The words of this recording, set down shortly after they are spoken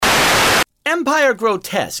Empire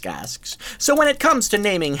Grotesque asks, so when it comes to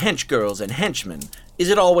naming henchgirls and henchmen, is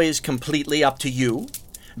it always completely up to you?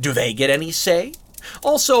 Do they get any say?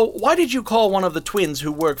 Also, why did you call one of the twins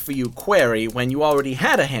who work for you Query when you already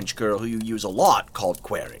had a henchgirl who you use a lot called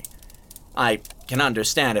Query? I can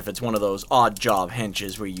understand if it's one of those odd job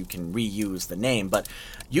henches where you can reuse the name, but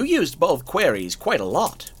you used both Queries quite a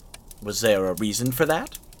lot. Was there a reason for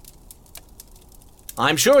that?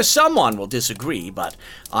 I'm sure someone will disagree, but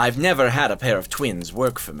I've never had a pair of twins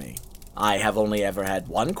work for me. I have only ever had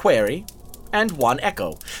one Query and one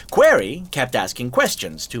Echo. Query kept asking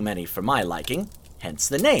questions, too many for my liking, hence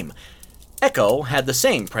the name. Echo had the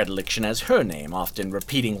same predilection as her name, often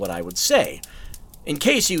repeating what I would say. In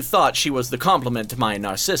case you thought she was the complement to my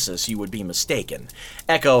Narcissus, you would be mistaken.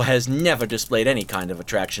 Echo has never displayed any kind of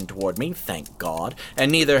attraction toward me, thank God,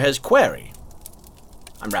 and neither has Query.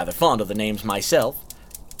 I'm rather fond of the names myself.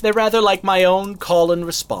 They're rather like my own call and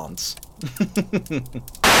response.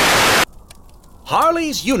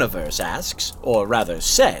 Harley's Universe asks, or rather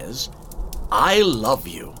says, I love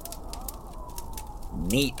you.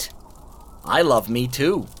 Neat. I love me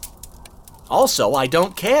too. Also, I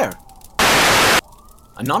don't care.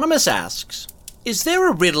 Anonymous asks, is there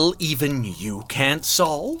a riddle even you can't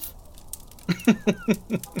solve?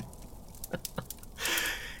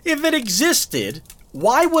 If it existed,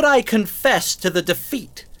 why would I confess to the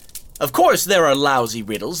defeat? Of course, there are lousy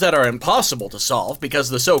riddles that are impossible to solve because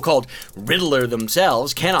the so-called Riddler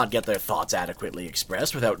themselves cannot get their thoughts adequately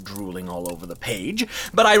expressed without drooling all over the page,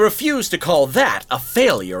 but I refuse to call that a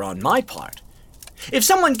failure on my part. If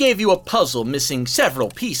someone gave you a puzzle missing several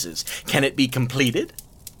pieces, can it be completed?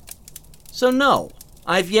 So no,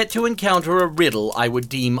 I've yet to encounter a riddle I would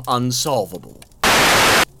deem unsolvable.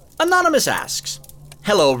 Anonymous asks,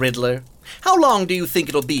 hello Riddler, how long do you think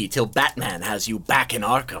it'll be till Batman has you back in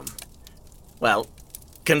Arkham? Well,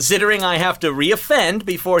 considering I have to re-offend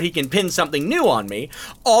before he can pin something new on me,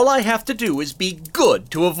 all I have to do is be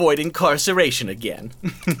good to avoid incarceration again.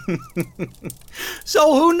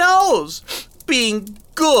 So who knows? Being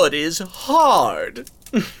good is hard.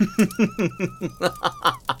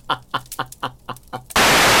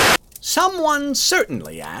 Someone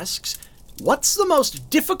certainly asks, what's the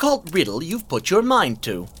most difficult riddle you've put your mind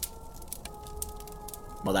to?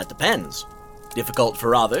 Well, that depends. Difficult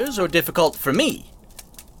for others or difficult for me?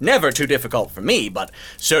 Never too difficult for me, but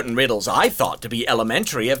certain riddles I thought to be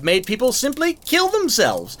elementary have made people simply kill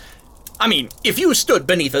themselves. I mean, if you stood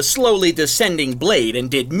beneath a slowly descending blade and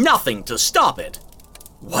did nothing to stop it,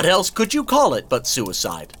 what else could you call it but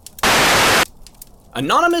suicide?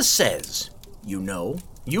 Anonymous says, you know,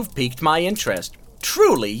 you've piqued my interest.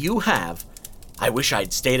 Truly, you have. I wish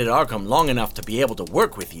I'd stayed at Arkham long enough to be able to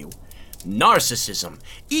work with you. Narcissism,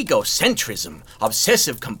 egocentrism,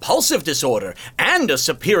 obsessive-compulsive disorder, and a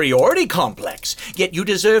superiority complex, yet you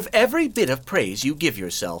deserve every bit of praise you give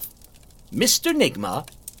yourself. Mr. Nigma,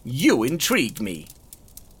 you intrigue me.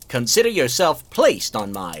 Consider yourself placed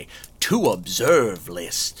on my to observe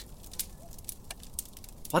list.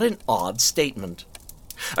 What an odd statement.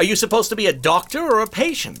 Are you supposed to be a doctor or a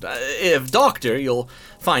patient? If doctor, you'll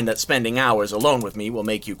find that spending hours alone with me will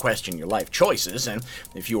make you question your life choices, and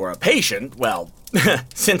if you are a patient, well,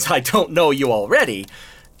 since I don't know you already,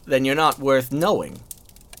 then you're not worth knowing.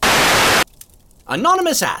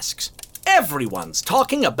 Anonymous asks, everyone's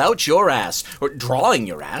talking about your ass, or drawing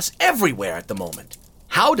your ass, everywhere at the moment.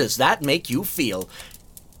 How does that make you feel?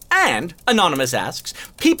 And, Anonymous asks,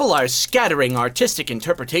 people are scattering artistic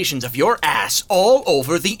interpretations of your ass all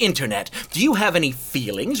over the internet. Do you have any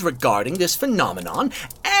feelings regarding this phenomenon?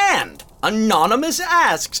 And, Anonymous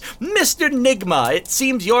asks, Mr. Nigma, it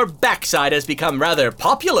seems your backside has become rather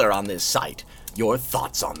popular on this site. Your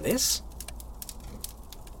thoughts on this?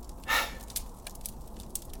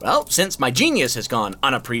 Well, since my genius has gone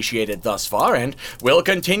unappreciated thus far and will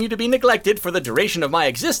continue to be neglected for the duration of my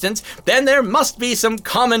existence, then there must be some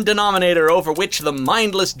common denominator over which the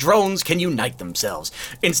mindless drones can unite themselves,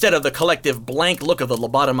 instead of the collective blank look of the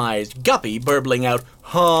lobotomized guppy burbling out,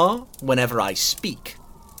 huh, whenever I speak.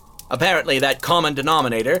 Apparently that common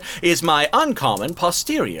denominator is my uncommon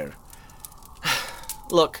posterior.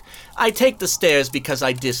 Look, I take the stairs because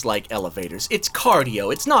I dislike elevators. It's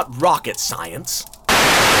cardio, it's not rocket science.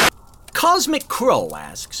 Cosmic Crow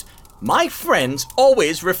asks, my friends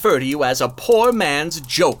always refer to you as a poor man's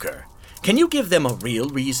Joker. Can you give them a real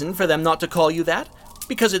reason for them not to call you that?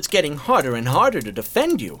 Because it's getting harder and harder to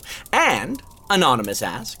defend you. And, Anonymous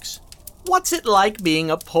asks, what's it like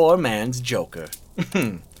being a poor man's Joker?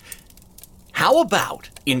 How about,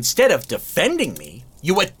 instead of defending me,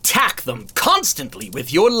 you attack them constantly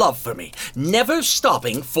with your love for me, never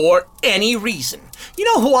stopping for any reason? You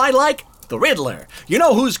know who I like? The Riddler. You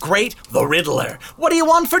know who's great? The Riddler. What do you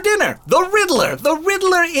want for dinner? The Riddler. The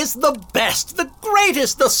Riddler is the best, the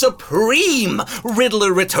greatest, the supreme.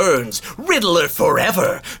 Riddler returns. Riddler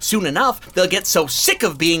forever. Soon enough, they'll get so sick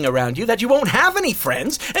of being around you that you won't have any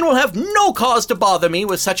friends and will have no cause to bother me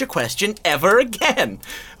with such a question ever again.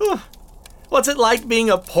 What's it like being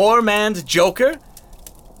a poor man's Joker?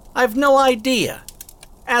 I've no idea.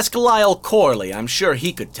 Ask Lyle Corley, I'm sure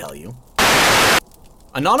he could tell you.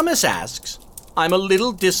 Anonymous asks, I'm a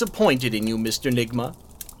little disappointed in you, Mr. Nigma.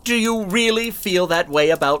 Do you really feel that way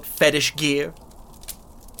about fetish gear?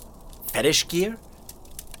 Fetish gear?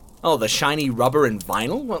 Oh, the shiny rubber and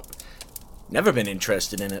vinyl? Well, never been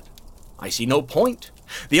interested in it. I see no point.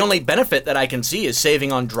 The only benefit that I can see is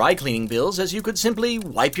saving on dry cleaning bills, as you could simply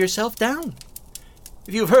wipe yourself down.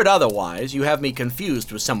 If you've heard otherwise, you have me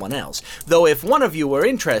confused with someone else, though if one of you were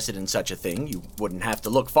interested in such a thing, you wouldn't have to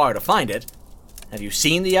look far to find it. Have you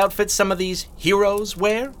seen the outfits some of these heroes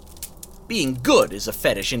wear? Being good is a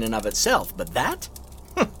fetish in and of itself, but that?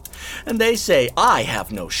 And they say I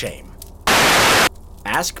have no shame.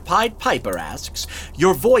 Ask Pied Piper asks,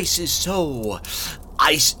 your voice is so...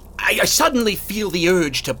 I suddenly feel the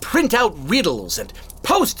urge to print out riddles and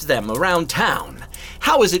post them around town.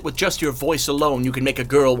 How is it with just your voice alone you can make a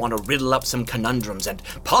girl want to riddle up some conundrums and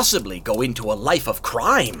possibly go into a life of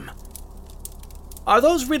crime? Are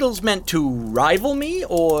those riddles meant to rival me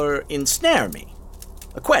or ensnare me?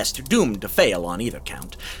 A quest doomed to fail on either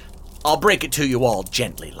count. I'll break it to you all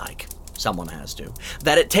gently like. Someone has to.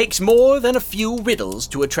 That it takes more than a few riddles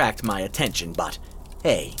to attract my attention, but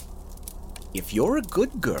hey, if you're a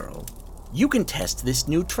good girl, you can test this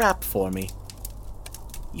new trap for me.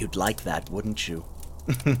 You'd like that, wouldn't you?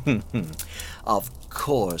 Of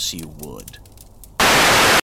course you would.